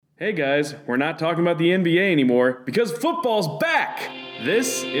Hey guys, we're not talking about the NBA anymore because football's back!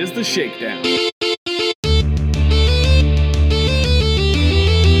 This is the Shakedown.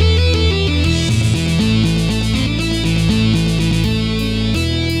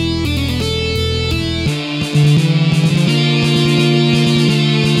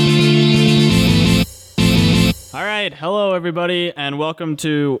 Hello, everybody, and welcome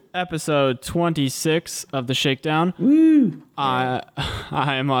to episode 26 of the Shakedown. Woo! I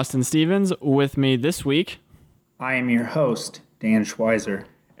am Austin Stevens. With me this week, I am your host, Dan Schweizer.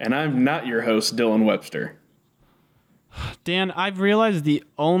 And I'm not your host, Dylan Webster. Dan, I've realized the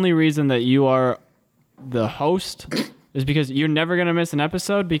only reason that you are the host is because you're never going to miss an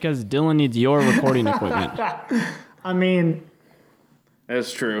episode because Dylan needs your recording equipment. I mean,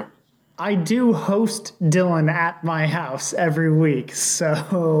 that's true. I do host Dylan at my house every week,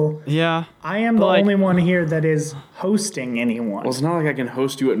 so yeah, I am the only one here that is hosting anyone. Well, it's not like I can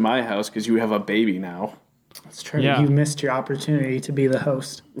host you at my house because you have a baby now. That's true. Yeah. You missed your opportunity to be the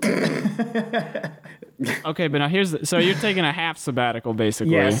host. Okay, but now so you're taking a half sabbatical,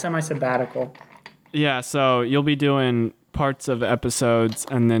 basically. Yeah, semi-sabbatical. Yeah, so you'll be doing parts of episodes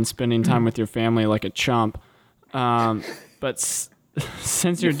and then spending time with your family like a chump. But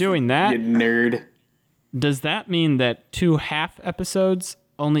since you're doing that, you nerd, does that mean that 2 half episodes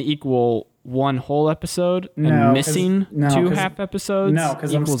only equal 1 whole episode, and missing 2 half episodes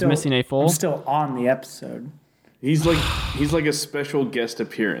equals missing a full? I'm still on the episode. He's like a special guest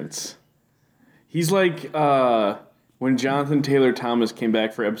appearance. He's like when Jonathan Taylor Thomas came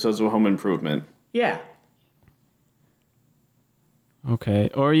back for episodes of Home Improvement. Yeah. Okay,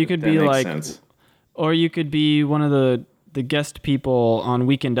 or you could be like, or you could be one of the guest people on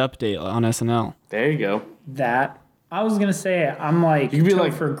Weekend Update on SNL. There you go. That. I was going to say, I'm like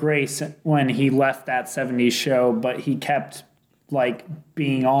Topher Grace when he left that 70s show, but he kept like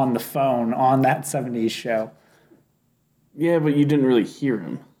being on the phone on that 70s show. Yeah, but you didn't really hear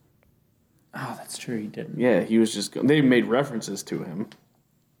him. Oh, that's true. You didn't. Yeah, he was just... They made references to him.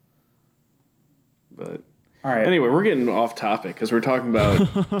 But... All right. Anyway, we're getting off topic because we're talking about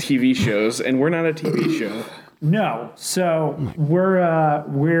TV shows, and we're not a TV show. No, so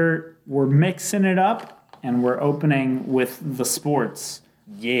we're mixing it up, and we're opening with the sports.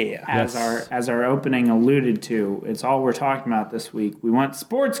 Yeah, as our opening alluded to, it's all we're talking about this week. We went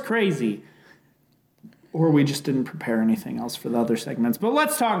sports crazy, or we just didn't prepare anything else for the other segments. But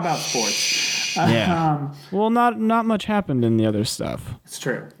let's talk about sports. Yeah. Well, not much happened in the other stuff. It's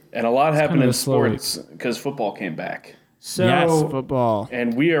true, and a lot happened in sports because football came back. So, yes, football.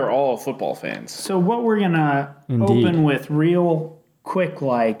 And we are all football fans. So what we're going to open with real quick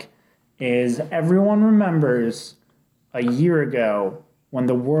is everyone remembers a year ago when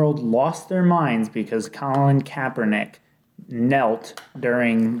the world lost their minds because Colin Kaepernick knelt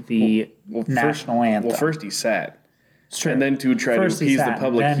during the national anthem. Well, first he sat. And then to try to appease the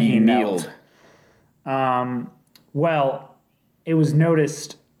public, he kneeled. Well, it was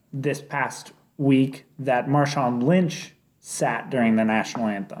noticed this past week that Marshawn Lynch sat during the national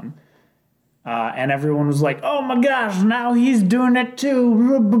anthem. And everyone was like, oh my gosh, now he's doing it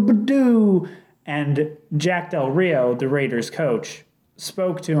too. And Jack Del Rio, the Raiders coach,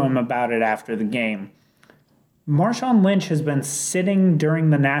 spoke to him about it after the game. Marshawn Lynch has been sitting during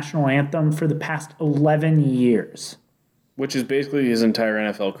the national anthem for the past 11 years. Which is basically his entire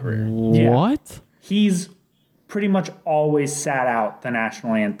NFL career. What? Yeah. He's pretty much always sat out the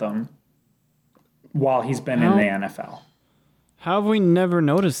national anthem while he's been in the NFL. How have we never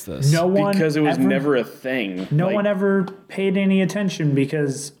noticed this? Because it was never a thing. No one ever paid any attention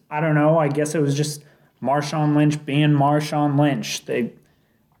because, I don't know, I guess it was just Marshawn Lynch being Marshawn Lynch. They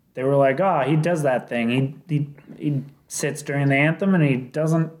were like, he does that thing. He sits during the anthem and he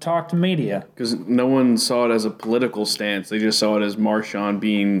doesn't talk to media. Because no one saw it as a political stance. They just saw it as Marshawn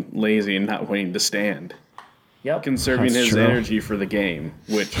being lazy and not wanting to stand. Yep. Conserving his energy for the game,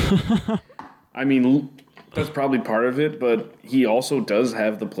 which... I mean, that's probably part of it, but he also does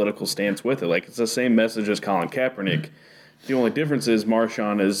have the political stance with it. Like, it's the same message as Colin Kaepernick. The only difference is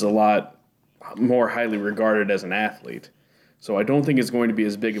Marshawn is a lot more highly regarded as an athlete. So I don't think it's going to be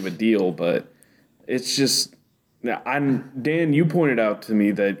as big of a deal, but it's just... Dan, you pointed out to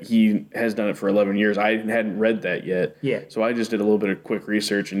me that he has done it for 11 years. I hadn't read that yet. Yeah. So I just did a little bit of quick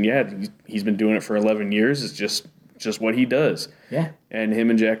research, and he's been doing it for 11 years. It's just what he does. Yeah. And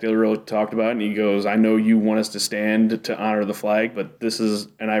him and Jack Del Rio talked about it, and he goes, I know you want us to stand to honor the flag, but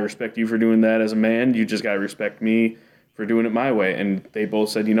and I respect you for doing that as a man. You just got to respect me for doing it my way. And they both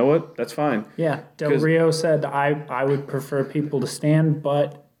said, you know what? That's fine. Yeah. Del Rio said, I would prefer people to stand,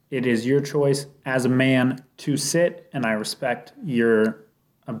 but it is your choice as a man to sit, and I respect your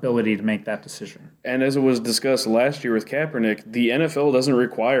ability to make that decision. And as it was discussed last year with Kaepernick, the NFL doesn't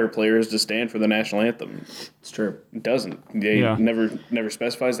require players to stand for the national anthem. It's true. It doesn't. They never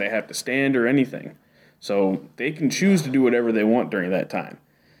specifies they have to stand or anything. So they can choose to do whatever they want during that time.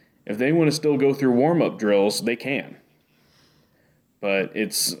 If they want to still go through warm-up drills, they can. But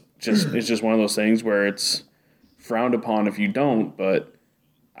it's just one of those things where it's frowned upon if you don't, but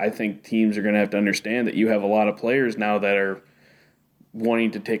I think teams are going to have to understand that you have a lot of players now that are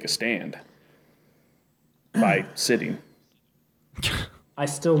wanting to take a stand by sitting. I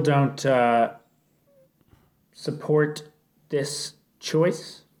still don't support this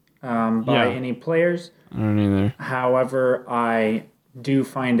choice by any players. I don't either. However, I do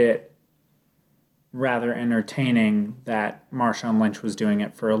find it rather entertaining that Marshawn Lynch was doing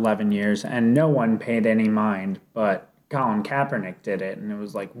it for 11 years and no one paid any mind, but Colin Kaepernick did it, and it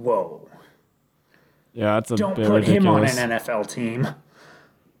was like, whoa. Yeah, that's a Don't bit put ridiculous. him on an NFL team.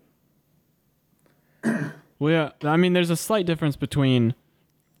 Well, yeah, I mean, there's a slight difference between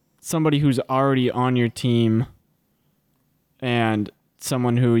somebody who's already on your team and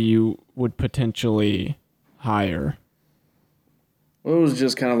someone who you would potentially hire. Well, it was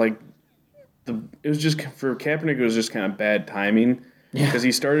just kind of like for Kaepernick, it was just kind of bad timing because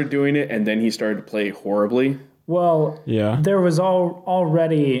he started doing it and then he started to play horribly. Well, there was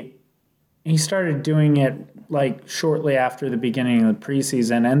already he started doing it like shortly after the beginning of the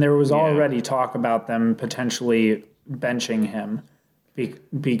preseason, and there was already talk about them potentially benching him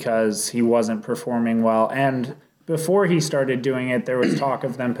because he wasn't performing well. And before he started doing it, there was talk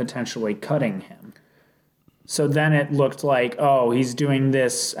of them potentially cutting him. So then it looked like, oh, he's doing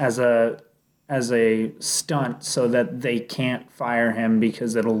this as a stunt so that they can't fire him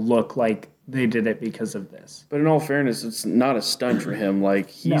because it'll look like they did it because of this. But in all fairness, it's not a stunt for him. Like,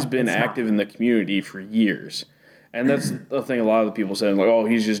 he's been active in the community for years. And that's the thing a lot of the people say, like, oh,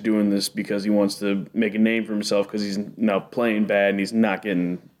 he's just doing this because he wants to make a name for himself because he's now playing bad and he's not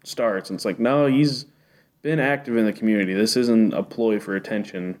getting starts. And it's like, no, he's been active in the community. This isn't a ploy for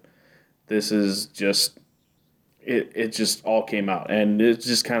attention. This is just, it just all came out. And it's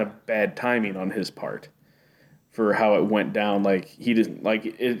just kind of bad timing on his part for how it went down. Like, he didn't,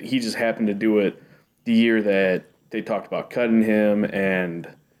 like, he just happened to do it the year that they talked about cutting him and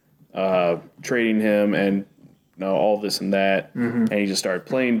trading him and all this and that, and he just started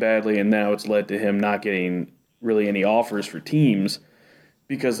playing badly, and now it's led to him not getting really any offers for teams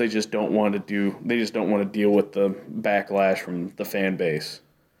because they just don't want to deal with the backlash from the fan base.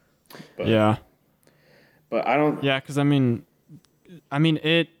 But, but I don't. Yeah, because I mean,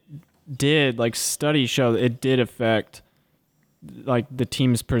 it did, like, studies show that it did affect like the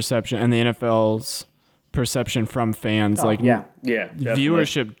team's perception and the NFL's perception from fans.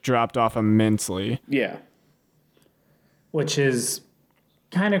 Viewership dropped off immensely. Yeah. Which is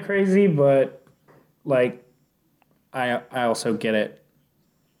kind of crazy, but like I also get it.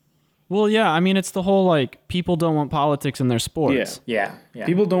 Well, yeah, I mean, it's the whole like people don't want politics in their sports. Yeah.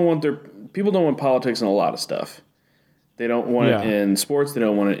 People don't want politics in a lot of stuff. They don't want it in sports. They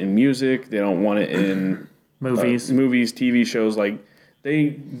don't want it in music. They don't want it in movies, TV shows. Like,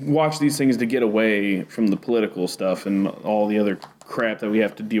 they watch these things to get away from the political stuff and all the other crap that we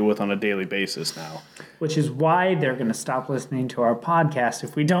have to deal with on a daily basis now. Which is why they're going to stop listening to our podcast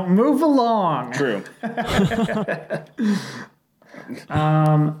if we don't move along. True.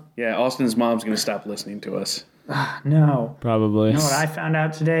 Yeah, Austin's mom's going to stop listening to us. No. Probably. You know what I found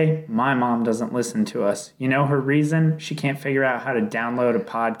out today? My mom doesn't listen to us. You know her reason? She can't figure out how to download a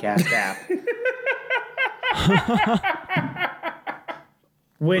podcast app.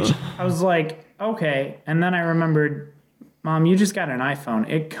 Which I was like, okay. And then I remembered, Mom, you just got an iPhone.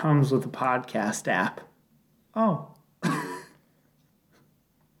 It comes with a podcast app. Oh.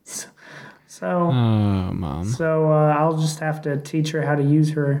 Mom. So I'll just have to teach her how to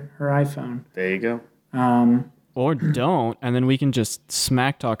use her iPhone. There you go. Or don't, and then we can just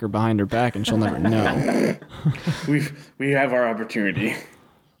smack talk her behind her back and she'll never know. We have our opportunity.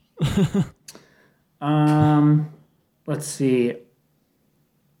 Let's see.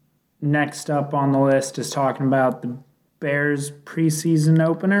 Next up on the list is talking about the Bears preseason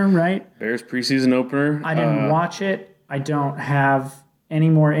opener, right? Bears preseason opener. I didn't watch it. I don't have any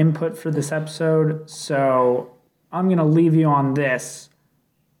more input for this episode, so I'm going to leave you on this.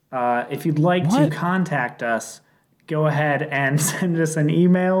 If you'd like to contact us, go ahead and send us an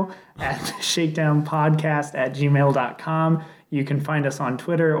email at shakedownpodcast@gmail.com. You can find us on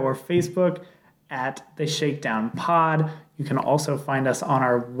Twitter or Facebook at the Shakedown Pod. You can also find us on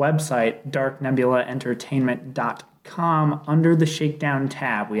our website, darknebulaentertainment.com, under the Shakedown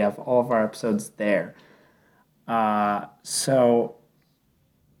tab. We have all of our episodes there. So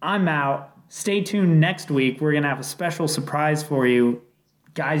I'm out. Stay tuned next week. We're going to have a special surprise for you.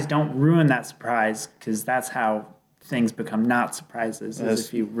 Guys, don't ruin that surprise, because that's how things become not surprises, is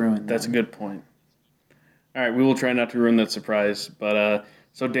if you ruin them. That's a good point. All right, we will try not to ruin that surprise. But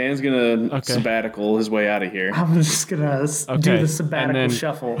so Dan's going to sabbatical his way out of here. I'm just going to do the sabbatical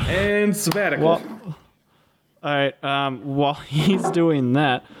shuffle. And sabbatical. Well, all right, while he's doing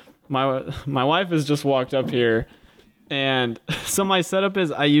that, my wife has just walked up here, and so my setup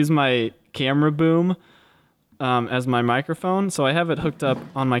is I use my camera boom as my microphone, so I have it hooked up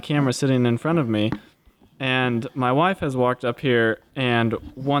on my camera sitting in front of me, and my wife has walked up here and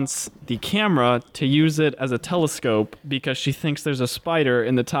wants the camera to use it as a telescope because she thinks there's a spider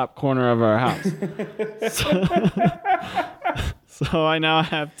in the top corner of our house. So I now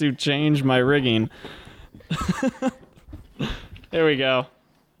have to change my rigging. There we go.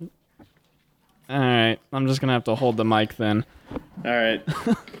 All right, I'm just gonna have to hold the mic then. All right.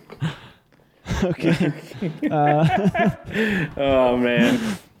 Okay. Oh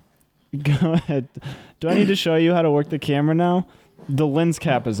man. Go ahead. Do I need to show you how to work the camera now? The lens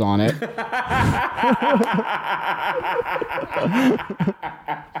cap is on it.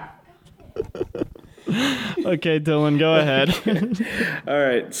 Okay, Dylan, go ahead. All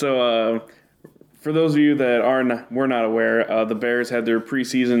right. So for those of you that were not aware, the Bears had their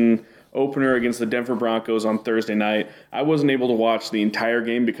preseason opener against the Denver Broncos on Thursday night. I wasn't able to watch the entire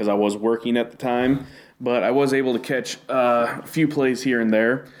game because I was working at the time, but I was able to catch a few plays here and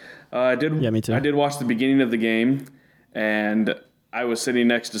there. Me too. I did watch the beginning of the game, and I was sitting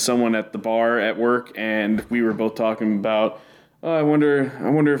next to someone at the bar at work, and we were both talking about, I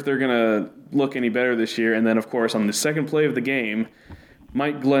wonder if they're gonna look any better this year. And then, of course, on the second play of the game,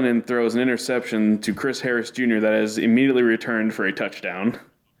 Mike Glennon throws an interception to Chris Harris Jr. that is immediately returned for a touchdown.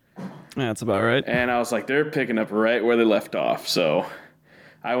 Yeah, that's about right. And I was like, they're picking up right where they left off. So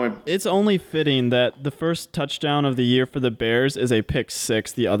I went. It's only fitting that the first touchdown of the year for the Bears is a pick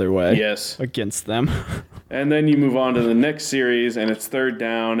six the other way. Yes. Against them. And then you move on to the next series, and it's third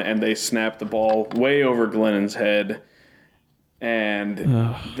down, and they snap the ball way over Glennon's head. And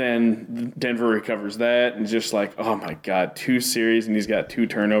then Denver recovers that, and just like, oh my God, 2 series, and he's got 2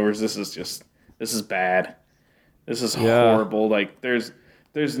 turnovers. This is bad. This is horrible. Like, I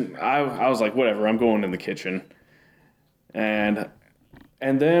was like, whatever, I'm going in the kitchen. And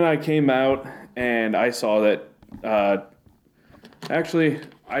then I came out, and I saw that, actually,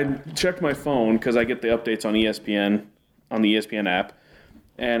 I checked my phone because I get the updates on ESPN, on the ESPN app.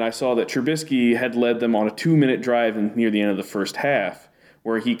 And I saw that Trubisky had led them on a 2-minute drive near the end of the first half,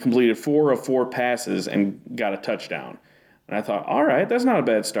 where he completed 4 of 4 passes and got a touchdown. And I thought, all right, that's not a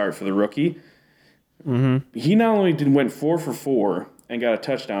bad start for the rookie. Mm-hmm. He not only went 4 for 4 and got a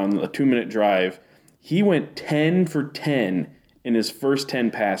touchdown, a 2-minute drive, he went 10 for 10 in his first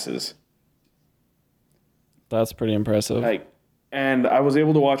 10 passes. That's pretty impressive. And I was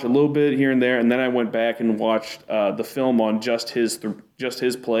able to watch a little bit here and there, and then I went back and watched the film on just his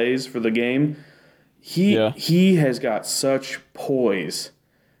plays for the game. He has got such poise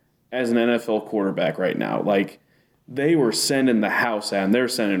as an NFL quarterback right now. Like, they were sending the house at him. They're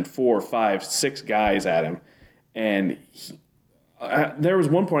sending 4, 5, 6 guys at him. And there was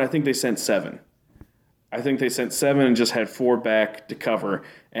one point I think they sent 7. I think they sent 7 and just had 4 back to cover.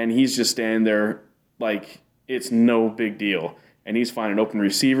 And he's just standing there like it's no big deal. And he's finding open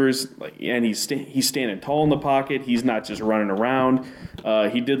receivers, and he's standing tall in the pocket. He's not just running around.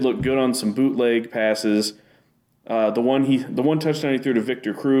 He did look good on some bootleg passes. The one touchdown he threw to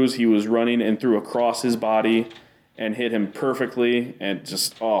Victor Cruz, he was running and threw across his body and hit him perfectly. And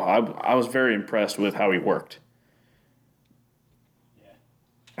just I was very impressed with how he worked.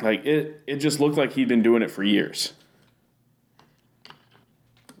 Like it just looked like he'd been doing it for years.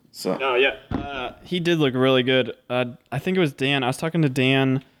 So. No, yeah. He did look really good. I think it was Dan. I was talking to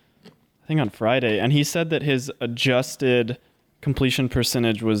Dan, I think on Friday, and he said that his adjusted completion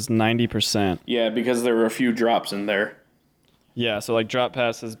percentage was 90%. Yeah, because there were a few drops in there. Yeah, so like drop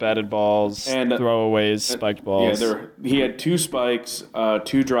passes, batted balls, and throwaways, spiked balls. Yeah, he had 2 spikes,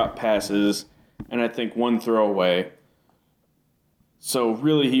 2 drop passes, and I think 1 throwaway. So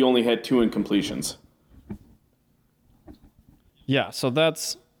really, he only had 2 incompletions. Yeah, so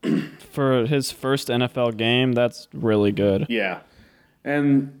that's... For his first NFL game, that's really good. Yeah.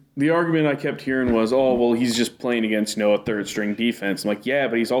 And the argument I kept hearing was, he's just playing against, a third-string defense. I'm like, yeah,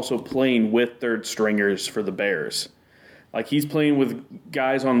 but he's also playing with third-stringers for the Bears. Like, he's playing with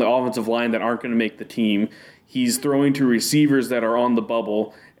guys on the offensive line that aren't going to make the team. He's throwing to receivers that are on the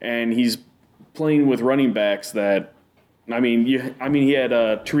bubble, and he's playing with running backs that, he had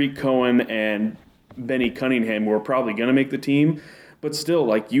Tariq Cohen and Benny Cunningham who are probably going to make the team. But still,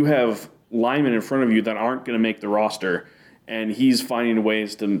 like, you have linemen in front of you that aren't going to make the roster, and he's finding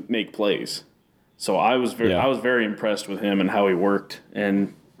ways to make plays. So I was very impressed with him and how he worked.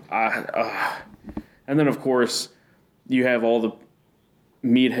 And then, of course, you have all the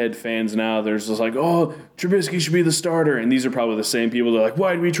meathead fans now. There's just like, oh, Trubisky should be the starter. And these are probably the same people that are like,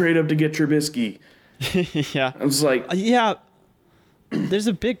 why did we trade up to get Trubisky? Yeah. I was like... Yeah. There's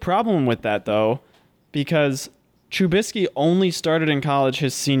a big problem with that, though, because Trubisky only started in college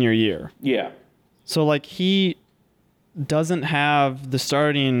his senior year. Yeah. So, like, he doesn't have the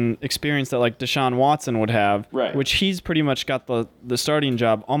starting experience that, like, Deshaun Watson would have, right. Which he's pretty much got the starting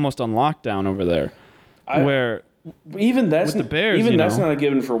job almost on lockdown over there. Even that's with the Bears, even that's not a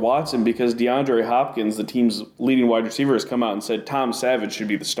given for Watson, because DeAndre Hopkins, the team's leading wide receiver, has come out and said Tom Savage should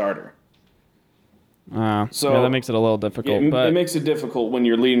be the starter. So that makes it a little difficult. But it makes it difficult when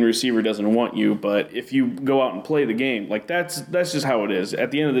your leading receiver doesn't want you. But if you go out and play the game, like that's just how it is.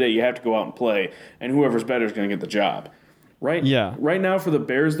 At the end of the day, you have to go out and play, and whoever's better is going to get the job. Right? Yeah. Right now for the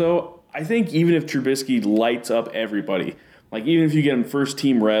Bears, though, I think even if Trubisky lights up everybody, like even if you get him first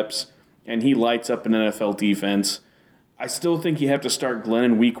team reps and he lights up an NFL defense, I still think you have to start Glenn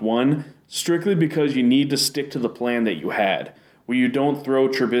in week 1, strictly because you need to stick to the plan that you had, where you don't throw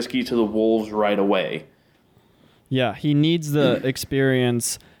Trubisky to the wolves right away. Yeah, he needs the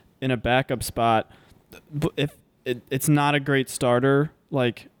experience in a backup spot. If it's not a great starter,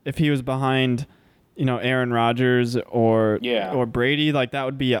 like if he was behind, Aaron Rodgers or Brady, like that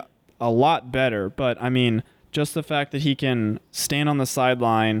would be a lot better. But I mean, just the fact that he can stand on the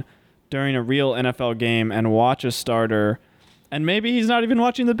sideline during a real NFL game and watch a starter, and maybe he's not even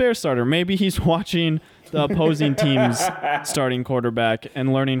watching the Bears starter. Maybe he's watching the opposing team's starting quarterback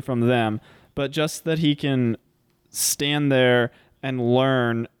and learning from them. But just that he can stand there and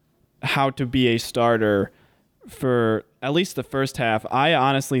learn how to be a starter for at least the first half. I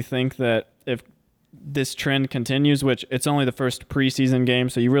honestly think that if this trend continues, which it's only the first preseason game,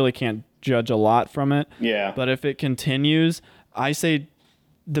 so you really can't judge a lot from it. Yeah. But if it continues, I say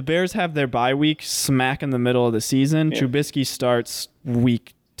the Bears have their bye week smack in the middle of the season. Yeah. Trubisky starts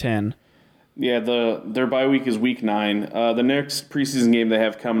week 10. Yeah, their bye week is week 9. The next preseason game they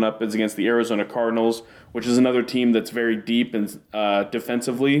have coming up is against the Arizona Cardinals, which is another team that's very deep and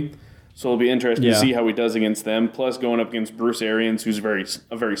defensively. So it'll be interesting to see how he does against them. Plus, going up against Bruce Arians, who's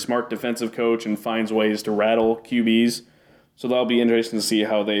a very smart defensive coach and finds ways to rattle QBs. So that'll be interesting to see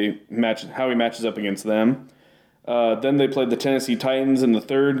how he matches up against them. Then they played the Tennessee Titans in the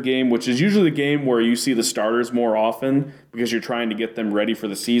third game, which is usually the game where you see the starters more often because you're trying to get them ready for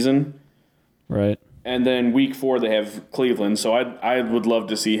the season. Right. And then week 4 they have Cleveland. So I would love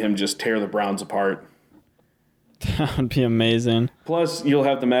to see him just tear the Browns apart. That would be amazing. Plus, you'll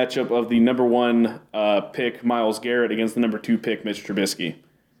have the matchup of the number 1 pick, Myles Garrett, against the number 2 pick, Mitch Trubisky.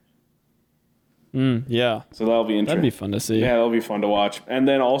 Yeah. So that'll be interesting. That'd be fun to see. Yeah, that'll be fun to watch. And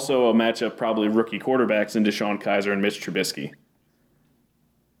then also a matchup, probably rookie quarterbacks in Deshaun Kaiser and Mitch Trubisky.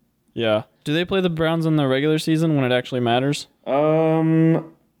 Yeah. Do they play the Browns in the regular season when it actually matters?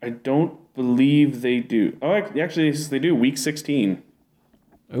 I don't believe they do. Oh, actually, they do. Week 16.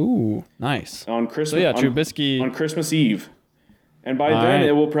 Ooh, nice. On Christmas. So yeah, Trubisky on Christmas Eve, and by then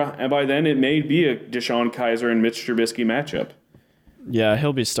it will. And by then it may be a Deshaun Kaiser and Mitch Trubisky matchup. Yeah,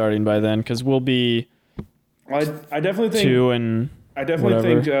 he'll be starting by then because we'll be. I definitely think 2 and. I definitely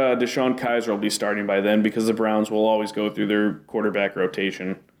think Deshaun Kaiser will be starting by then because the Browns will always go through their quarterback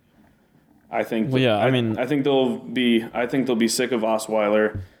rotation. I think. Well, yeah, I think they'll be sick of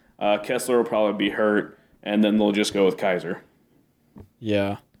Osweiler. Kessler will probably be hurt, and then they'll just go with Kaiser.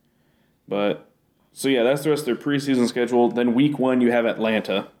 Yeah. But, so yeah, that's the rest of their preseason schedule. Then week 1, you have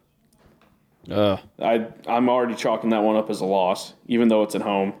Atlanta. I'm already chalking that one up as a loss, even though it's at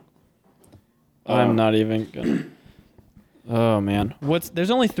home. I'm not even gonna. Oh man, there's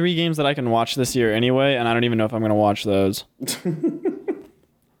only 3 games that I can watch this year anyway, and I don't even know if I'm gonna watch those.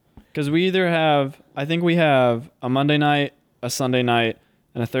 Because we have a Monday night, a Sunday night,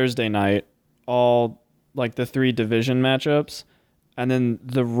 and a Thursday night, all like the 3 division matchups. And then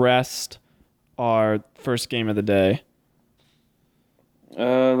the rest are first game of the day.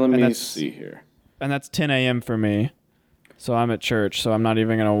 Let me see here. And that's 10 a.m. for me. So I'm at church, so I'm not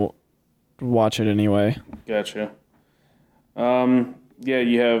even going to watch it anyway. Gotcha. Yeah,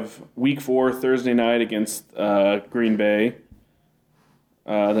 you have week 4, Thursday night against Green Bay.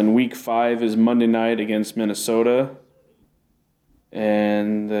 Then week 5 is Monday night against Minnesota.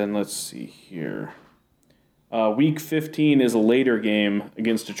 And then let's see here. Week 15 is a later game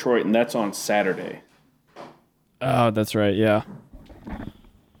against Detroit, and that's on Saturday. Oh, that's right, yeah.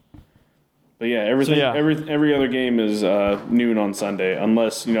 But yeah, everything. So, yeah. Every other game is noon on Sunday,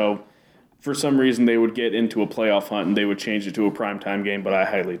 unless for some reason they would get into a playoff hunt and they would change it to a primetime game. But I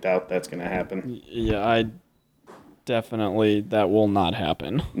highly doubt that's going to happen. Yeah, that will not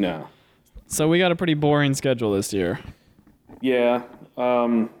happen. No. So we got a pretty boring schedule this year. Yeah.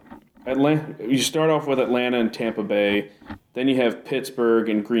 Atlanta. You start off with Atlanta and Tampa Bay, then you have Pittsburgh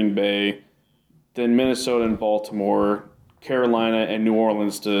and Green Bay, then Minnesota and Baltimore, Carolina and New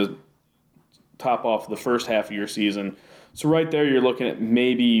Orleans to top off the first half of your season. So right there, you're looking at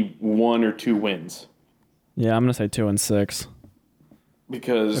maybe 1 or 2 wins. Yeah, I'm gonna say 2 and 6.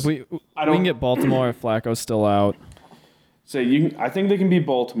 Because If we can get Baltimore if Flacco's still out. I think they can beat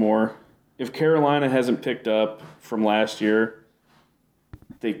Baltimore. If Carolina hasn't picked up from last year,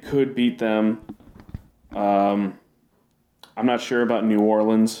 they could beat them. I'm not sure about New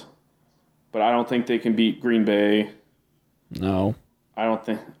Orleans, but I don't think they can beat Green Bay. No. I don't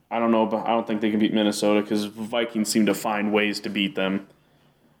think they can beat Minnesota because Vikings seem to find ways to beat them.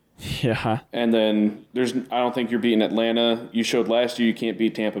 Yeah. And then I don't think you're beating Atlanta. You showed last year you can't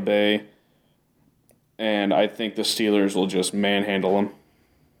beat Tampa Bay. And I think the Steelers will just manhandle them.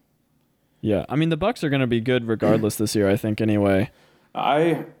 Yeah. I mean, the Bucs are going to be good regardless this year, I think, anyway.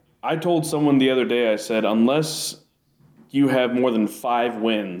 I told someone the other day, I said, unless you have more than 5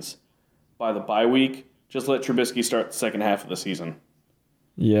 wins by the bye week, just let Trubisky start the second half of the season.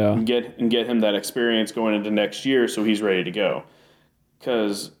 Yeah. And get him that experience going into next year so he's ready to go.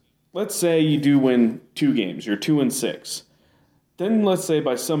 Because let's say you do win 2 games, you're 2 and 6. Then let's say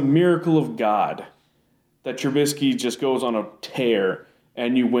by some miracle of God that Trubisky just goes on a tear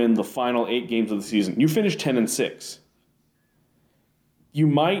and you win the final 8 games of the season. You finish 10 and 6. You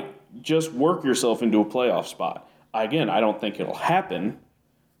might just work yourself into a playoff spot. Again, I don't think it'll happen,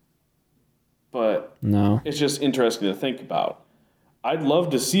 but No. it's just interesting to think about. I'd love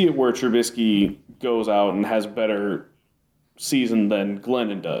to see it where Trubisky goes out and has a better season than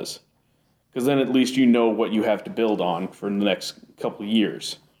Glennon does. Because then at least you know what you have to build on for the next couple of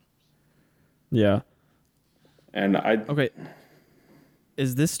years. Yeah. And Okay.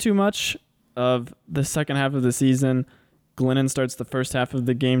 Is this too much of the second half of the season? Glennon starts the first half of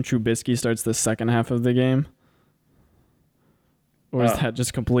the game. Trubisky starts the second half of the game? Or is that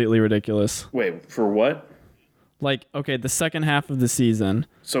just completely ridiculous? Wait, for what? Like, okay, the second half of the season.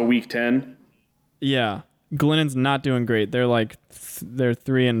 So week 10? Yeah. Glennon's not doing great. They're like, they're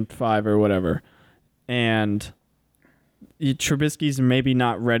 3 and 5 or whatever. And Trubisky's maybe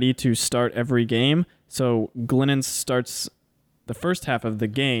not ready to start every game. So Glennon starts the first half of the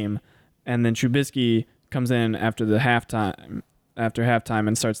game, and then Trubisky comes in after halftime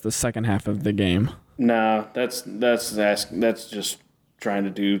and starts the second half of the game. Nah, that's just trying to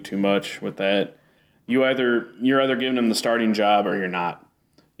do too much with that. You're either giving him the starting job or you're not.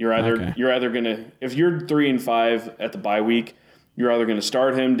 You're either gonna, if you're 3 and 5 at the bye week, you're either gonna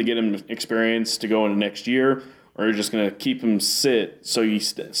start him to get him experience to go into next year, or you're just gonna keep him sit so he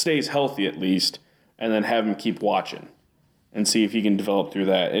stays healthy at least, and then have him keep watching and see if he can develop through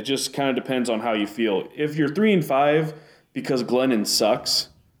that. It just kind of depends on how you feel. If you're 3 and 5 because Glennon sucks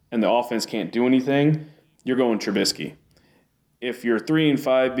and the offense can't do anything, you're going Trubisky. If you're 3 and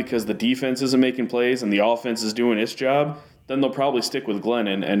 5 because the defense isn't making plays and the offense is doing its job, then they'll probably stick with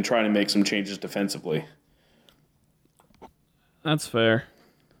Glennon and try to make some changes defensively. That's fair.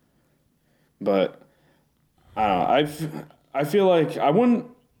 But I don't know. I feel like I wouldn't.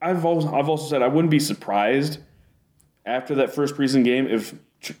 I've also said I wouldn't be surprised after that first preseason game if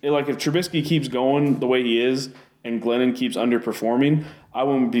Trubisky keeps going the way he is and Glennon keeps underperforming. I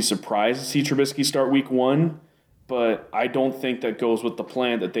wouldn't be surprised to see Trubisky start week 1, but I don't think that goes with the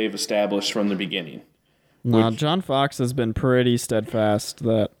plan that they've established from the beginning. No, John Fox has been pretty steadfast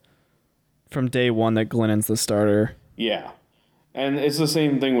that from day one that Glennon's the starter. Yeah. And it's the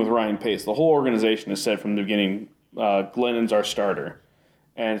same thing with Ryan Pace. The whole organization has said from the beginning, Glennon's our starter.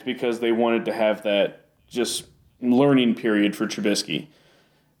 And it's because they wanted to have that just learning period for Trubisky.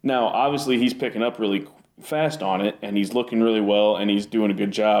 Now, obviously, he's picking up really fast on it, and he's looking really well, and he's doing a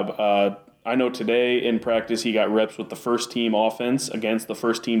good job. I know today in practice he got reps with the first team offense against the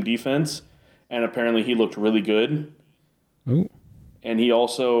first team defense, and apparently he looked really good. Ooh. And he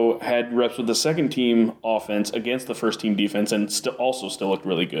also had reps with the second team offense against the first team defense, and also still looked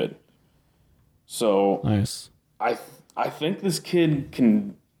really good. So nice. I think this kid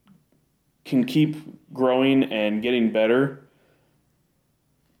can keep growing and getting better.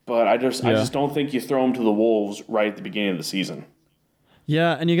 But I just don't think you throw him to the wolves right at the beginning of the season.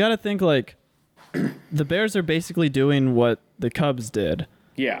 Yeah, and you got to think like the Bears are basically doing what the Cubs did.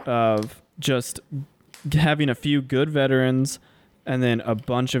 Yeah. Of just having a few good veterans and then a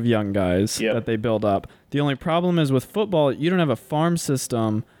bunch of young guys that they build up. The only problem is with football, you don't have a farm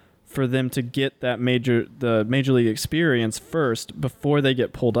system for them to get the major league experience first before they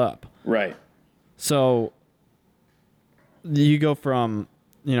get pulled up. Right. So you go from,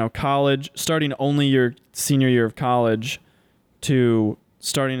 college, starting only your senior year of college to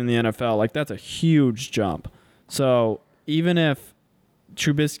starting in the NFL. Like, that's a huge jump. So even if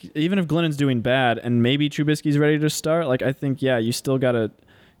Glennon's doing bad and maybe Trubisky's ready to start, like, I think, you still got to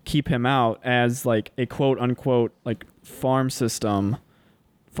keep him out as like a quote unquote like farm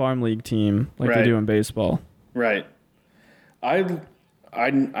league team like they do in baseball. Right. I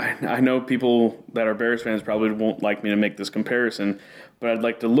know people that are Bears fans probably won't like me to make this comparison, but I'd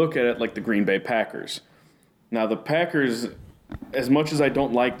like to look at it like the Green Bay Packers. Now, the Packers, as much as I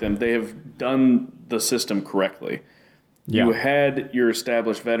don't like them, they have done the system correctly. Yeah. You had your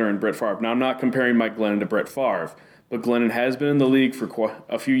established veteran, Brett Favre. Now, I'm not comparing Mike Glennon to Brett Favre, but Glennon has been in the league for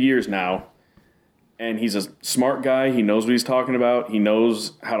a few years now, and he's a smart guy. He knows what he's talking about. He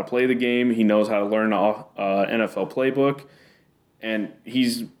knows how to play the game. He knows how to learn an NFL playbook, and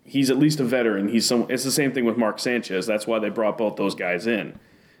he's at least a veteran. It's the same thing with Mark Sanchez. That's why they brought both those guys in,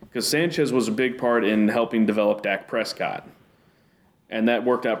 because Sanchez was a big part in helping develop Dak Prescott, and that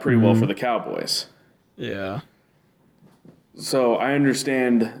worked out pretty well for the Cowboys. Yeah. So I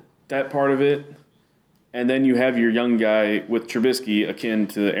understand that part of it. And then you have your young guy with Trubisky akin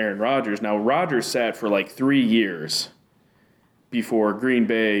to Aaron Rodgers. Now, Rodgers sat for like 3 years before Green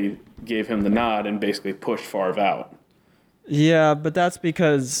Bay gave him the nod and basically pushed Favre out. Yeah, but that's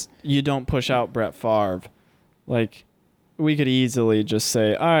because you don't push out Brett Favre. Like, we could easily just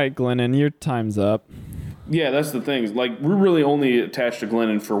say, all right, Glennon, your time's up. Yeah, that's the thing. Like, we're really only attached to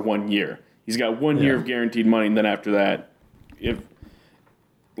Glennon for 1 year. He's got 1 year of guaranteed money, and then after that,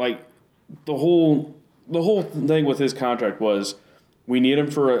 the whole thing with his contract was we need him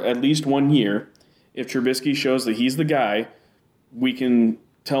for at least 1 year. If Trubisky shows that he's the guy, we can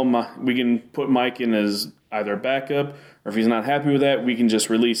put Mike in as either a backup, or if he's not happy with that, we can just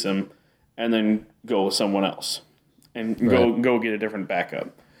release him and then go with someone else and go get a different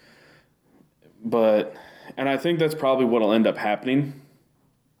backup. And I think that's probably what'll end up happening.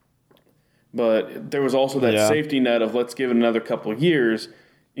 But there was also that safety net of let's give it another couple of years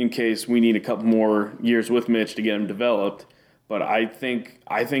in case we need a couple more years with Mitch to get him developed. But I think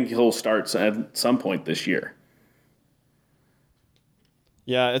he'll start at some point this year.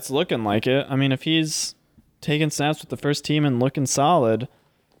 Yeah, it's looking like it. I mean, if he's taking snaps with the first team and looking solid,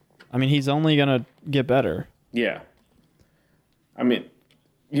 I mean, he's only going to get better. Yeah. I mean,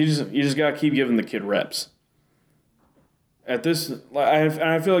 you just got to keep giving the kid reps. At this,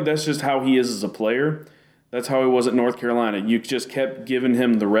 I feel like that's just how he is as a player. That's how he was at North Carolina. You just kept giving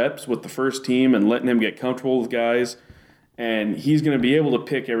him the reps with the first team and letting him get comfortable with guys, and he's going to be able to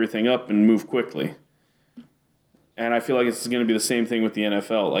pick everything up and move quickly. And I feel like it's going to be the same thing with the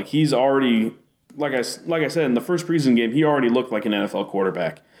NFL. Like, he's already, like I said, in the first preseason game, he already looked like an NFL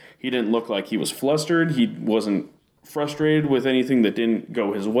quarterback. He didn't look like he was flustered. He wasn't frustrated with anything that didn't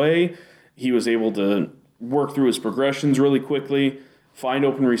go his way. He was able to work through his progressions really quickly, find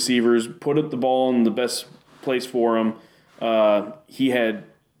open receivers, put up the ball in the best place for him. He had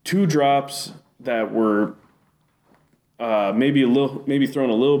 2 drops that were maybe thrown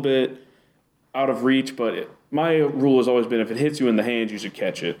a little bit out of reach, but my rule has always been if it hits you in the hands, you should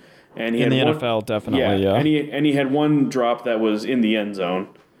catch it. And he in had the NFL, definitely, yeah. And he had 1 drop that was in the end zone,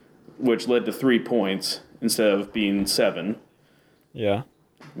 which led to 3 points instead of being 7. Yeah.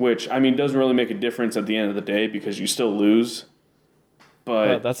 Which, I mean, doesn't really make a difference at the end of the day because you still lose.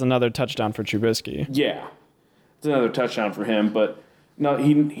 But that's another touchdown for Trubisky. Yeah. It's another touchdown for him. But no,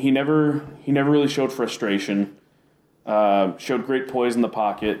 he never really showed frustration. Showed great poise in the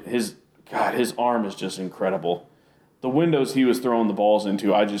pocket. His arm is just incredible. The windows he was throwing the balls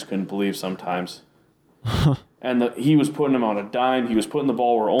into, I just couldn't believe sometimes. And he was putting them on a dime. He was putting the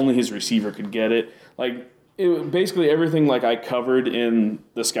ball where only his receiver could get it. Like, basically everything like I covered in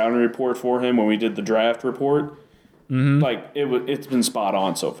the scouting report for him when we did the draft report, like it's been spot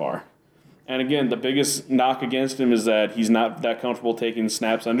on so far. And again, the biggest knock against him is that he's not that comfortable taking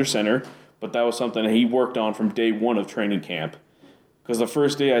snaps under center, but that was something he worked on from day 1 of training camp. Because the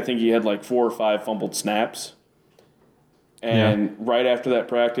first day, I think he had like 4 or 5 fumbled snaps. And right after that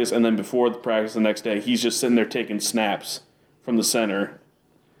practice, and then before the practice the next day, he's just sitting there taking snaps from the center,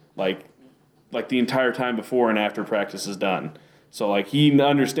 like the entire time before and after practice is done. So, like, he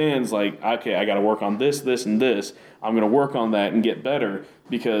understands, like, okay, I got to work on this, this, and this. I'm going to work on that and get better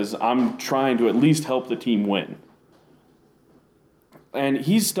because I'm trying to at least help the team win. And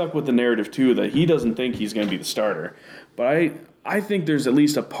he's stuck with the narrative, too, that he doesn't think he's going to be the starter. But I think there's at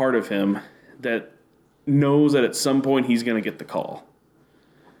least a part of him that knows that at some point he's going to get the call.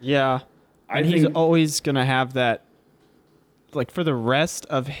 Yeah. And he's always going to have that, like, for the rest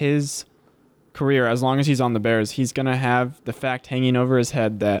of his career, as long as he's on the Bears, he's going to have the fact hanging over his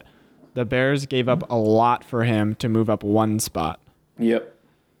head that the Bears gave up a lot for him to move up one spot. Yep.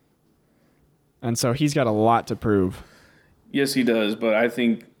 And so he's got a lot to prove. Yes, he does, but I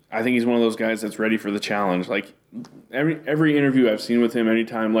think he's one of those guys that's ready for the challenge. Like, every interview I've seen with him,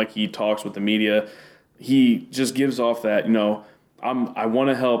 anytime like he talks with the media, he just gives off that, I want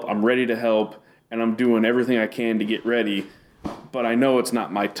to help, I'm ready to help, and I'm doing everything I can to get ready, but I know it's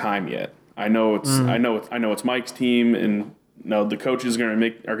not my time yet. I know it's Mike's team, and the coaches are going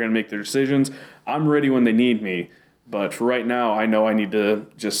to make their decisions. I'm ready when they need me, but for right now, I know I need to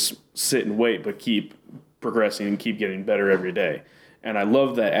just sit and wait, but keep progressing and keep getting better every day. And I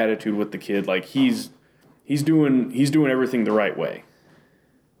love that attitude with the kid. Like, he's doing everything the right way.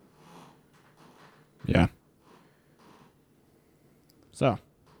 Yeah. So,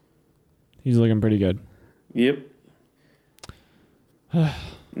 he's looking pretty good. Yep.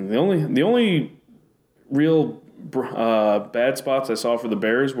 The only real bad spots I saw for the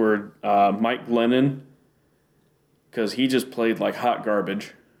Bears were Mike Glennon, because he just played like hot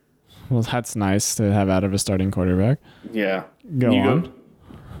garbage. Well, that's nice to have out of a starting quarterback. Yeah. Go on.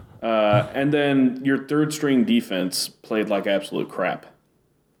 And then your third string defense played like absolute crap.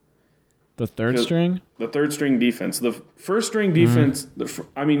 The third string? The third string defense. The first string defense,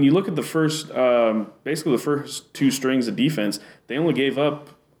 you look at the first, basically the first two strings of defense, they only gave up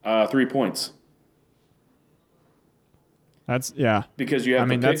 3 points. That's, yeah. Because you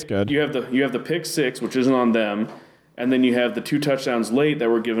have that's good. You have the pick six, which isn't on them, and then you have the 2 touchdowns late that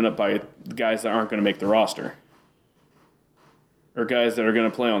were given up by guys that aren't going to make the roster. Or guys that are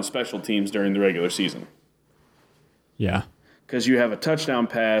going to play on special teams during the regular season. Yeah. Because you have a touchdown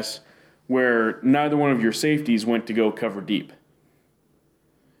pass where neither one of your safeties went to go cover deep.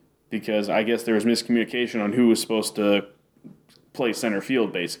 Because I guess there was miscommunication on who was supposed to play center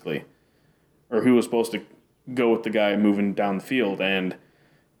field, basically. Or who was supposed to go with the guy moving down the field. And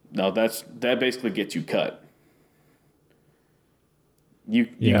no, that basically gets you cut. You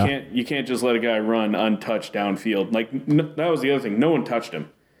can't just let a guy run untouched downfield. Like, that was the other thing. No one touched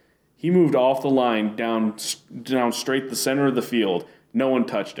him. He moved off the line down straight the center of the field. No one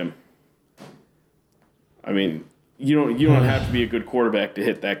touched him. I mean, you don't have to be a good quarterback to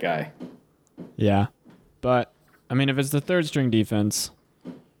hit that guy. Yeah, but if it's the third string defense,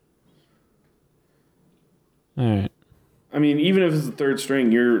 all right. Even if it's the third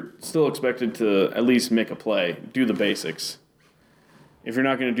string, you're still expected to at least make a play, do the basics. If you're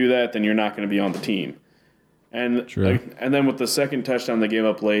not going to do that, then you're not going to be on the team. And and then with the second touchdown they gave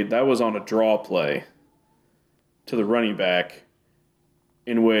up late, that was on a draw play to the running back,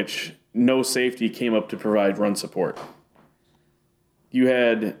 in which no safety came up to provide run support. You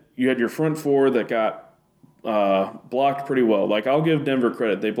had your front four that got blocked pretty well. Like, I'll give Denver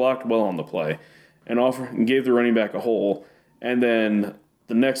credit; they blocked well on the play, and gave the running back a hole. And then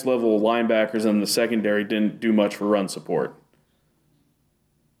the next level of linebackers in the secondary didn't do much for run support.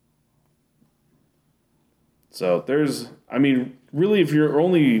 So really, if your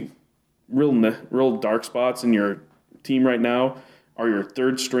only real dark spots in your team right now are your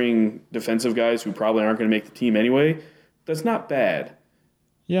third string defensive guys who probably aren't going to make the team anyway, that's not bad.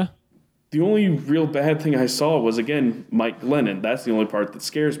 Yeah. The only real bad thing I saw was, again, Mike Glennon. That's the only part that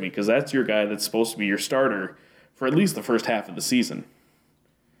scares me, because that's your guy that's supposed to be your starter for at least the first half of the season.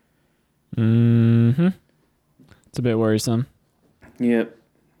 Mm-hmm. It's a bit worrisome. Yep.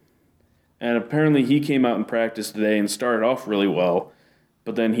 And apparently he came out in practice today and started off really well,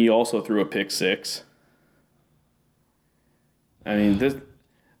 but then he also threw a pick six.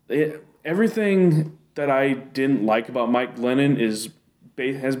 Everything that I didn't like about Mike Glennon has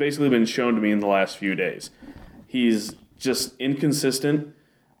basically been shown to me in the last few days. He's just inconsistent.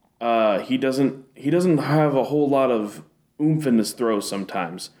 He doesn't have a whole lot of oomph in his throws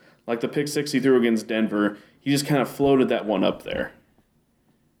sometimes. Like the pick six he threw against Denver, he just kind of floated that one up there.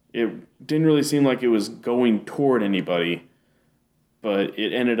 It didn't really seem like it was going toward anybody, but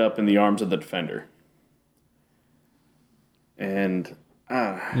it ended up in the arms of the defender. And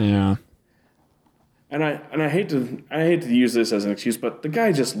yeah. And I hate to use this as an excuse, but the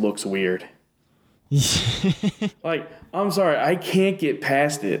guy just looks weird. Like, I'm sorry, I can't get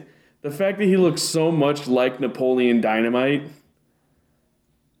past it. The fact that he looks so much like Napoleon Dynamite.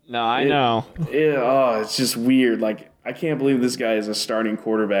 No, I know. It's just weird. Like, I can't believe this guy is a starting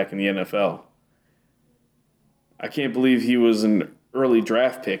quarterback in the NFL. I can't believe he was an early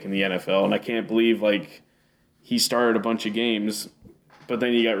draft pick in the NFL, and I can't believe, he started a bunch of games, but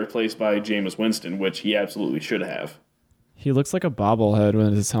then he got replaced by Jameis Winston, which he absolutely should have. He looks like a bobblehead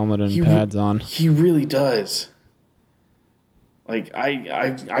with his helmet and pads on. He really does. Like,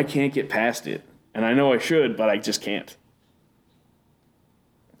 I can't get past it. And I know I should, but I just can't.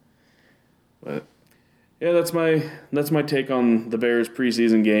 But yeah, that's my take on the Bears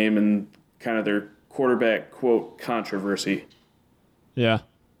preseason game and kind of their quarterback quote controversy. Yeah.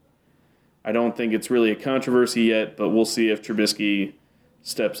 I don't think it's really a controversy yet, but we'll see if Trubisky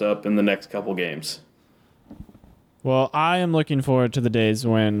steps up in the next couple games. Well, I am looking forward to the days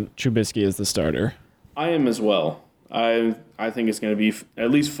when Trubisky is the starter. I am as well. I think it's going to be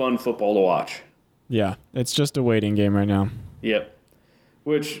at least fun football to watch. Yeah, it's just a waiting game right now. Yep.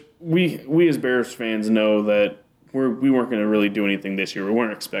 Which we as Bears fans know that we weren't going to really do anything this year. We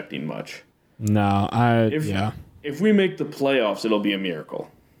weren't expecting much. No, If we make the playoffs, it'll be a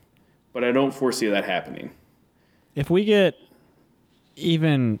miracle. But I don't foresee that happening. If we get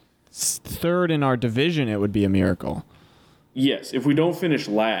even third in our division, it would be a miracle. Yes, if we don't finish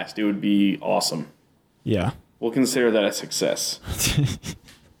last, it would be awesome. Yeah. We'll consider that a success.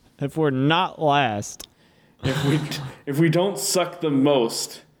 If we're not last, if we don't suck the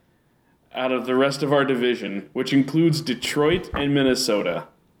most out of the rest of our division, which includes Detroit and Minnesota.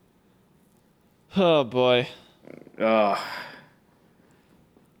 oh boy. Yeah,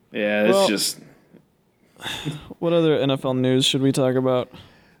 it's just. What other NFL news should we talk about?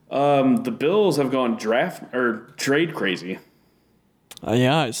 The Bills have gone trade crazy.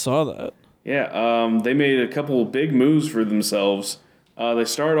 Yeah, I saw that. Yeah, they made a couple big moves for themselves. They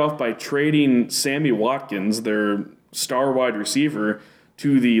started off by trading Sammy Watkins, their star wide receiver,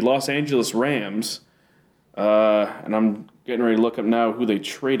 to the Los Angeles Rams. And I'm getting ready to look up now who they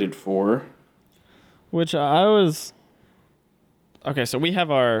traded for. Which I was... Okay, so we have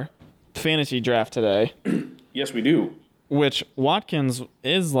our fantasy draft today. Yes, we do. Which Watkins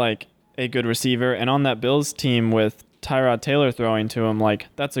is like a good receiver, and on that Bills team with Tyrod Taylor throwing to him, like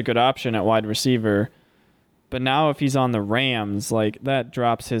that's a good option at wide receiver. But now if he's on the Rams, like that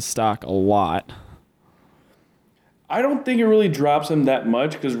drops his stock a lot. I don't think it really drops him that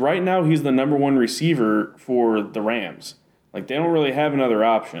much because right now he's the number one receiver for the Rams. Like they don't really have another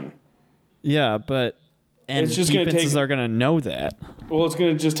option. Yeah, but and it's just defenses are going to know that. Well, it's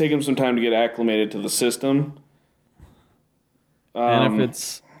going to just take him some time to get acclimated to the system. And if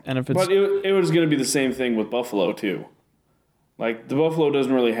it's but it was going to be the same thing with Buffalo too. Like the Buffalo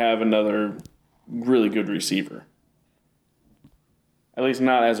doesn't really have another really good receiver. At least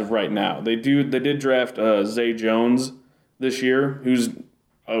not as of right now. They did draft Zay Jones this year, who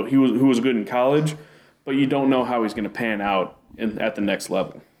was good in college, but you don't know how he's going to pan out at the next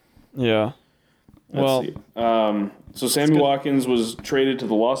level. Yeah. Let's see. So Sammy Watkins was traded to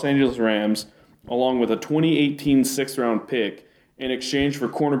the Los Angeles Rams along with a 2018 sixth-round pick in exchange for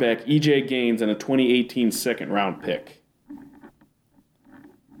cornerback E.J. Gaines and a 2018 second-round pick.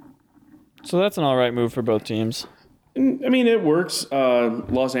 So that's an all right move for both teams. I mean, it works.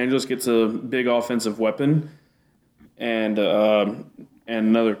 Los Angeles gets a big offensive weapon and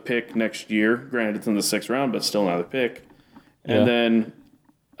another pick next year. Granted, it's in the sixth round, but still another pick. And then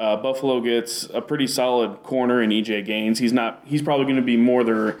Buffalo gets a pretty solid corner in E.J. Gaines. He's probably going to be more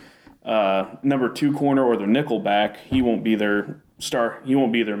their number two corner or their nickel back. He won't be their star. He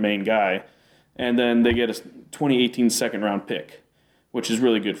won't be their main guy. And then they get a 2018 second round pick, which is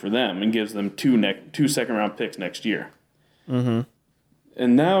really good for them and gives them two second round picks next year. Mm-hmm.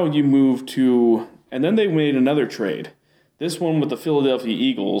 And now you move to, and then they made another trade. This one with the Philadelphia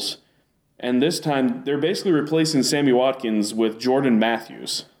Eagles, and this time they're basically replacing Sammy Watkins with Jordan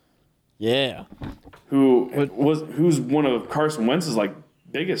Matthews. Yeah. Who's one of Carson Wentz's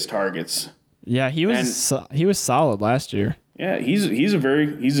biggest targets. Yeah, he was solid last year. Yeah, he's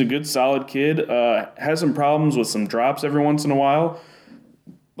a good solid kid. Has some problems with some drops every once in a while,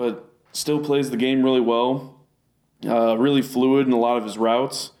 but still plays the game really well. Really fluid in a lot of his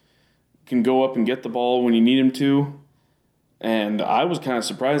routes. Can go up and get the ball when you need him to. And I was kind of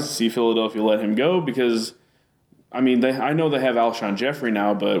surprised to see Philadelphia let him go because, I mean, I know they have Alshon Jeffrey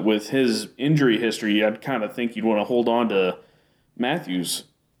now, but with his injury history, I'd kind of think you'd want to hold on to Matthews.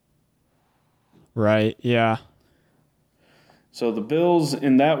 Right, yeah. So the Bills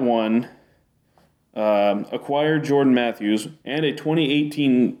in that one acquired Jordan Matthews and a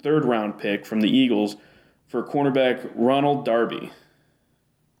 2018 third-round pick from the Eagles for cornerback Ronald Darby.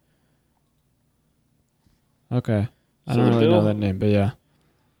 Okay. I don't really know that name, but yeah.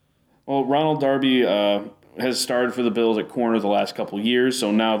 Well, Ronald Darby has started for the Bills at corner the last couple of years,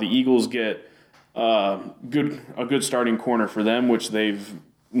 so now the Eagles get a good starting corner for them, which they've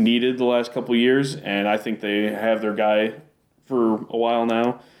needed the last couple of years, and I think they have their guy for a while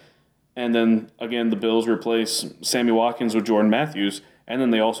now. And then, again, the Bills replace Sammy Watkins with Jordan Matthews, and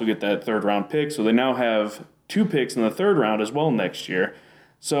then they also get that third-round pick. So they now have 2 picks in the third round as well next year.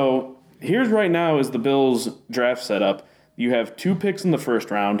 So here's right now is the Bills' draft setup. You have 2 picks in the first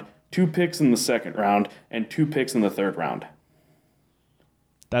round, 2 picks in the second round, and 2 picks in the third round.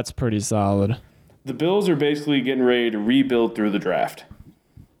 That's pretty solid. The Bills are basically getting ready to rebuild through the draft.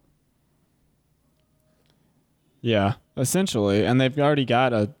 Yeah, essentially. And they've already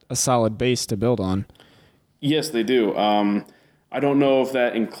got a solid base to build on. Yes, they do. I don't know if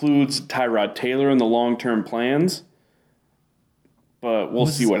that includes Tyrod Taylor in the long-term plans, but we'll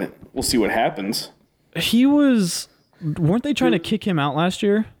see what happens. Weren't they trying to kick him out last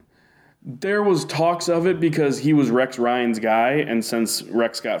year? There was talks of it because he was Rex Ryan's guy, and since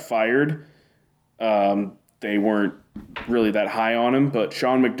Rex got fired, they weren't really that high on him. But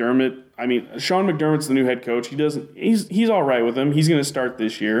Sean McDermott's the new head coach. He's all right with him. He's going to start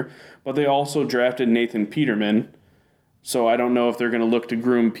this year. But they also drafted Nathan Peterman. So I don't know if they're going to look to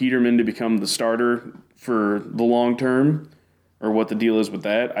groom Peterman to become the starter for the long term or what the deal is with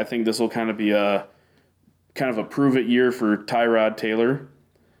that. I think this will kind of be a prove it year for Tyrod Taylor.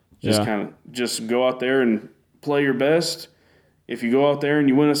 Just go out there and play your best. If you go out there and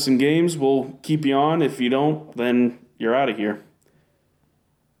you win us some games, we'll keep you on. If you don't, then you're out of here.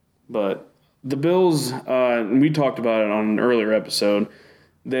 But the Bills, and we talked about it on an earlier episode,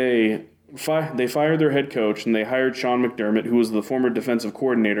 they fired their head coach and they hired Sean McDermott, who was the former defensive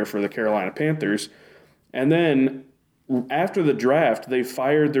coordinator for the Carolina Panthers. And then after the draft, they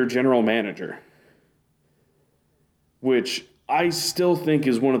fired their general manager, which I still think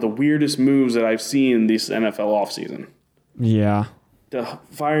is one of the weirdest moves that I've seen this NFL offseason. Yeah. To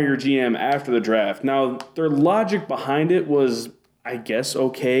fire your GM after the draft. Now, their logic behind it was, I guess,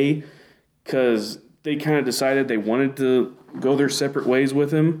 okay, because they kind of decided they wanted to go their separate ways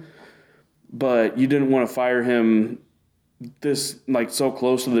with him, but you didn't want to fire him so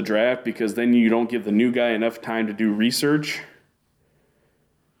close to the draft because then you don't give the new guy enough time to do research.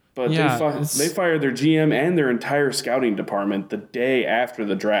 But yeah, they fired their GM and their entire scouting department the day after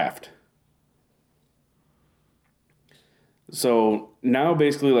the draft. So now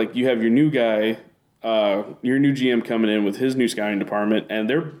basically you have your new guy, your new GM coming in with his new scouting department,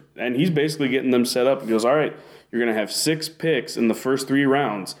 and he's basically getting them set up. He goes, all right, you're going to have 6 picks in the first 3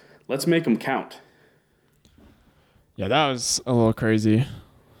 rounds. Let's make them count. Yeah, that was a little crazy.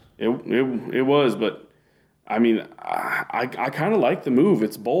 It was, but I mean, I kind of like the move.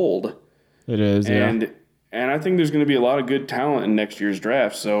 It's bold. It is, and I think there's going to be a lot of good talent in next year's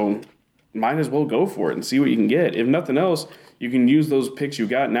draft, so might as well go for it and see what you can get. If nothing else, you can use those picks you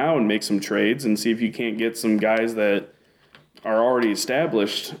got now and make some trades and see if you can't get some guys that are already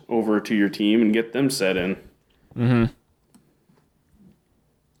established over to your team and get them set in. Mm-hmm.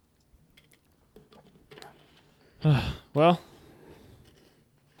 Well,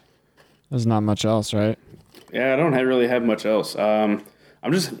 there's not much else, right? Yeah, I don't really have much else. I'm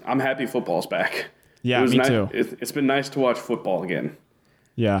happy football's back. Yeah, me too. It's been nice to watch football again.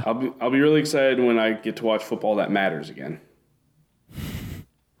 Yeah. I'll be really excited when I get to watch football that matters again.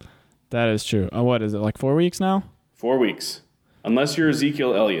 That is true. What is it, 4 weeks now? 4 weeks. Unless you're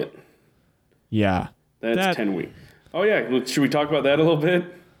Ezekiel Elliott. Yeah. That's 10 weeks. Oh, yeah. Should we talk about that a little bit?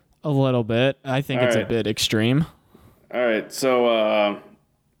 A little bit. I think it's a bit extreme. All right. So,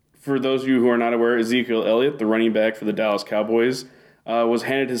 for those of you who are not aware, Ezekiel Elliott, the running back for the Dallas Cowboys, was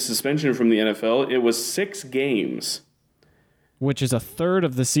handed his suspension from the NFL. It was 6 games. Which is a third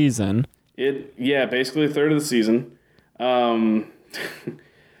of the season. Basically a third of the season.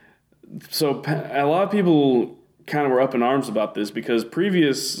 So a lot of people kind of were up in arms about this because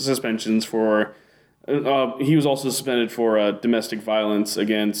previous suspensions for he was also suspended for domestic violence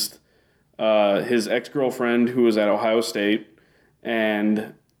against his ex-girlfriend who was at Ohio State,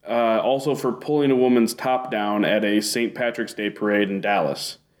 and also for pulling a woman's top down at a St. Patrick's Day parade in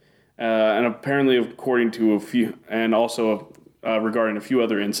Dallas. And apparently, according to a few, and also regarding a few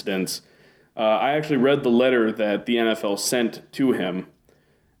other incidents, I actually read the letter that the NFL sent to him.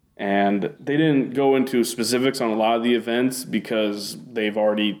 And they didn't go into specifics on a lot of the events because they've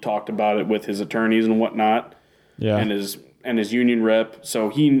already talked about it with his attorneys and whatnot, and his union rep. So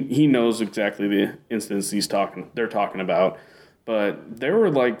he knows exactly the incidents they're talking about. But there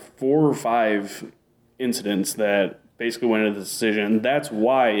were 4 or 5 incidents that basically went into the decision. That's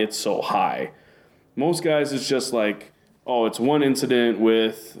why it's so high. Most guys, it's just it's one incident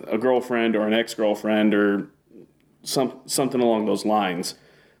with a girlfriend or an ex-girlfriend or something along those lines.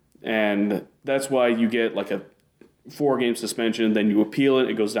 And that's why you get a 4-game suspension, then you appeal it,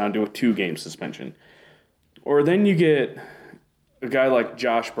 it goes down to a 2-game suspension. Or then you get a guy like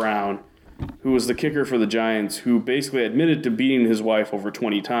Josh Brown, who was the kicker for the Giants, who basically admitted to beating his wife over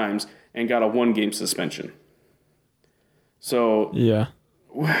 20 times and got a 1-game suspension. So Yeah.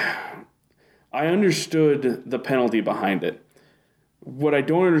 I understood the penalty behind it. What I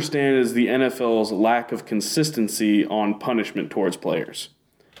don't understand is the NFL's lack of consistency on punishment towards players.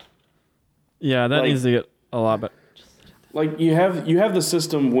 Yeah, that needs to get a lot better. Like you have the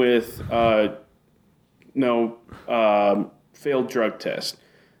system with failed drug test.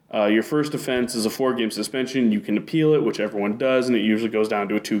 Your first offense is a 4-game suspension. You can appeal it, which everyone does, and it usually goes down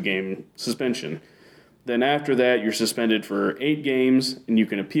to a 2-game suspension. Then after that, you're suspended for 8 games, and you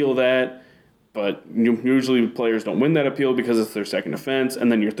can appeal that. But usually players don't win that appeal because it's their second offense.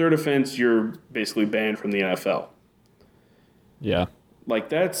 And then your third offense, you're basically banned from the NFL. Yeah. Like,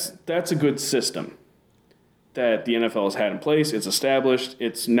 that's a good system that the NFL has had in place. It's established.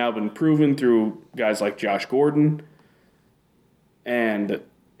 It's now been proven through guys like Josh Gordon. And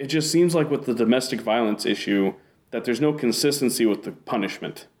it just seems like with the domestic violence issue that there's no consistency with the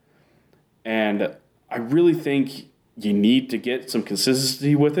punishment. And I really think you need to get some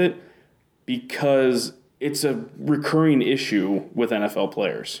consistency with it because it's a recurring issue with NFL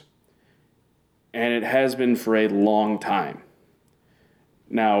players. And it has been for a long time.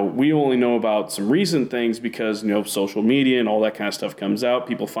 Now, we only know about some recent things because, social media and all that kind of stuff comes out.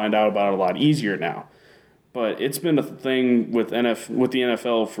 People find out about it a lot easier now. But it's been a thing with the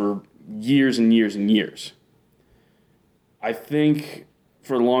NFL for years and years and years. I think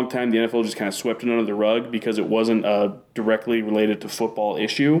for a long time the NFL just kind of swept it under the rug because it wasn't a directly related to football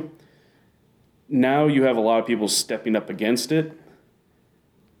issue. Now you have a lot of people stepping up against it.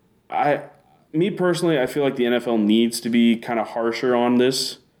 Me personally, I feel like the NFL needs to be kind of harsher on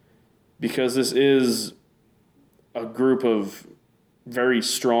this because this is a group of very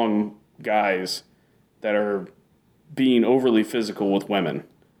strong guys that are being overly physical with women.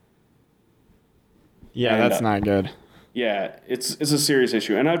 Yeah, and that's not good. Yeah, it's a serious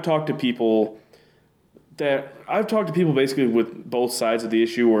issue. And I've talked to people basically with both sides of the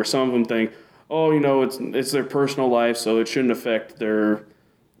issue where some of them think, it's their personal life, so it shouldn't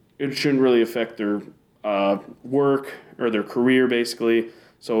really affect their work or their career, basically.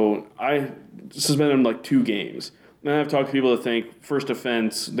 So I suspend them like 2 games. Then I've talked to people that think first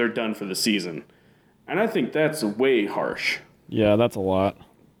offense, they're done for the season. And I think that's way harsh. Yeah, that's a lot.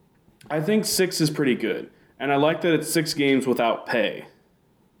 I think 6 is pretty good. And I like that it's 6 games without pay.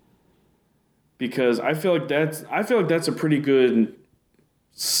 Because I feel like that's a pretty good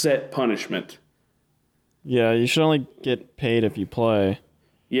set punishment. Yeah, you should only get paid if you play.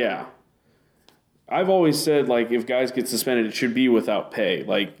 Yeah. I've always said, if guys get suspended, it should be without pay.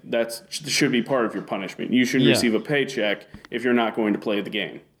 That should be part of your punishment. You should receive a paycheck if you're not going to play the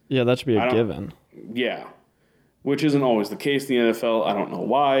game. Yeah, that should be a given. Yeah. Which isn't always the case in the NFL. I don't know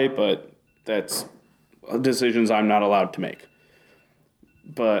why, but that's decisions I'm not allowed to make.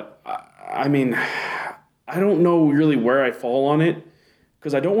 But, I mean, I don't know really where I fall on it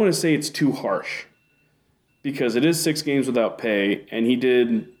because I don't want to say it's too harsh. Because it is 6 games without pay, and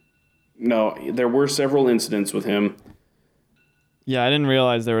there were several incidents with him. Yeah, I didn't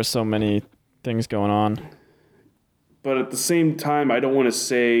realize there were so many things going on. But at the same time, I don't want to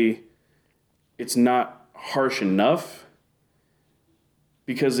say it's not harsh enough.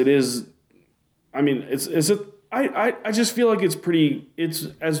 Because it is, I just feel like I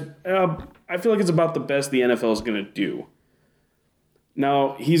feel like it's about the best the NFL is going to do.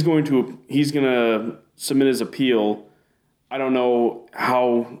 Now, he's going to submit his appeal. I don't know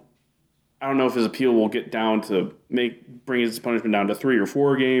if his appeal will get down to bring his punishment down to 3 or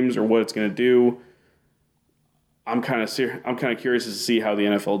 4 games or what it's going to do. I'm kind of curious to see how the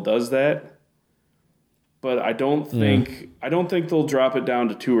NFL does that. But I don't think they'll drop it down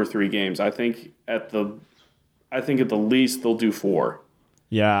to 2 or 3 games. I think at the least they'll do 4.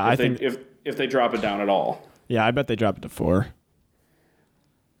 Yeah, I think if they drop it down at all. Yeah, I bet they drop it to 4.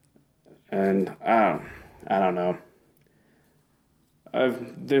 And I don't know.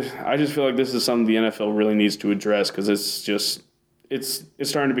 I just feel like this is something the NFL really needs to address because it's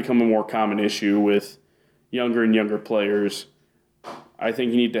starting to become a more common issue with younger and younger players. I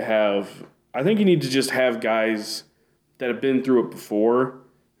think you need to just have guys that have been through it before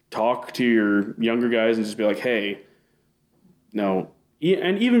talk to your younger guys and just be like, hey, no.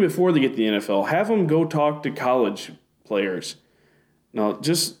 And even before they get to the NFL, have them go talk to college players. No,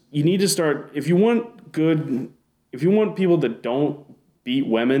 you need to start, if you want people that don't beat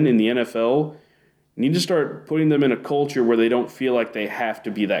women in the NFL, you need to start putting them in a culture where they don't feel like they have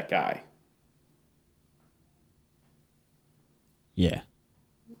to be that guy. Yeah.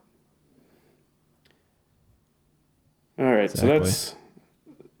 All right, Exactly. so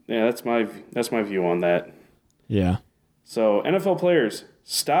that's my view on that. Yeah. So NFL players,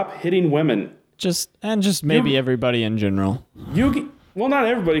 stop hitting women. Just maybe everybody in general. Well, not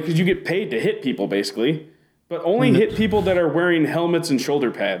everybody, because you get paid to hit people basically, but only hit people that are wearing helmets and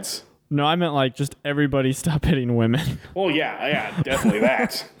shoulder pads. No, I meant like just everybody stop hitting women. Well, yeah, definitely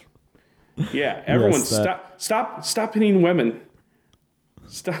that. Yeah, everyone stop hitting women.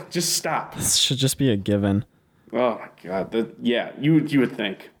 Stop. This should just be a given. Oh my God! You would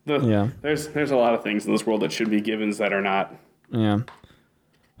think. There's a lot of things in this world that should be givens that are not. Yeah.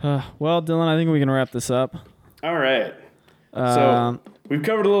 Well, Dylan, I think we can wrap this up. All right. So we've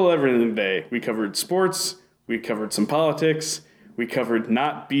covered a little everything today. We covered sports. We covered some politics. We covered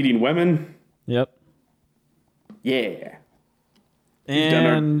not beating women. Yep. Yeah.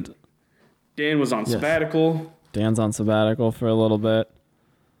 And Dan was on sabbatical. Dan's on sabbatical for a little bit.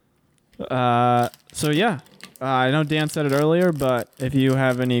 So yeah. I know Dan said it earlier, but if you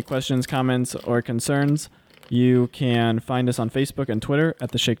have any questions, comments, or concerns, you can find us on Facebook and Twitter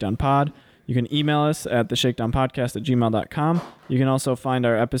at The Shakedown Pod. You can email us at theshakedownpodcast@gmail.com. You can also find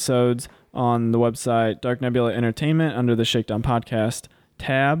our episodes on the website Dark Nebula Entertainment under the Shakedown Podcast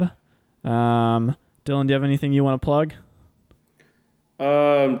tab. Dylan, do you have anything you want to plug?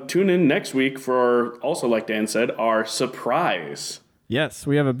 Tune in next week for, also like Dan said, our surprise. Yes,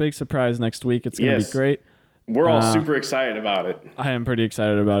 we have a big surprise next week. It's going to be great. We're all super excited about it. I am pretty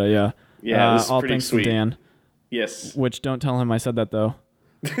excited about it, yeah. Yeah, this is all pretty thanks sweet. to Dan. Yes. Which, don't tell him I said that, though.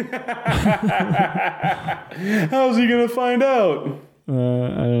 How's he going to find out? I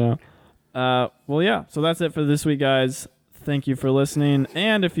don't know. Well, yeah, so that's it for this week, guys. Thank you for listening.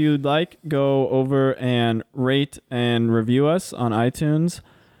 And if you'd like, go over and rate and review us on iTunes.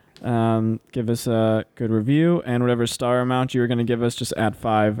 Give us a good review, and whatever star amount you're going to give us, just add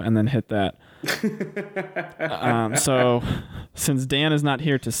 5 and then hit that. So since Dan is not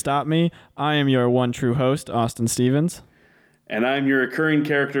here to stop me, I am your one true host, Austin Stevens. And I'm your recurring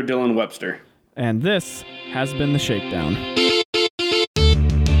character, Dylan Webster. And this has been The Shakedown.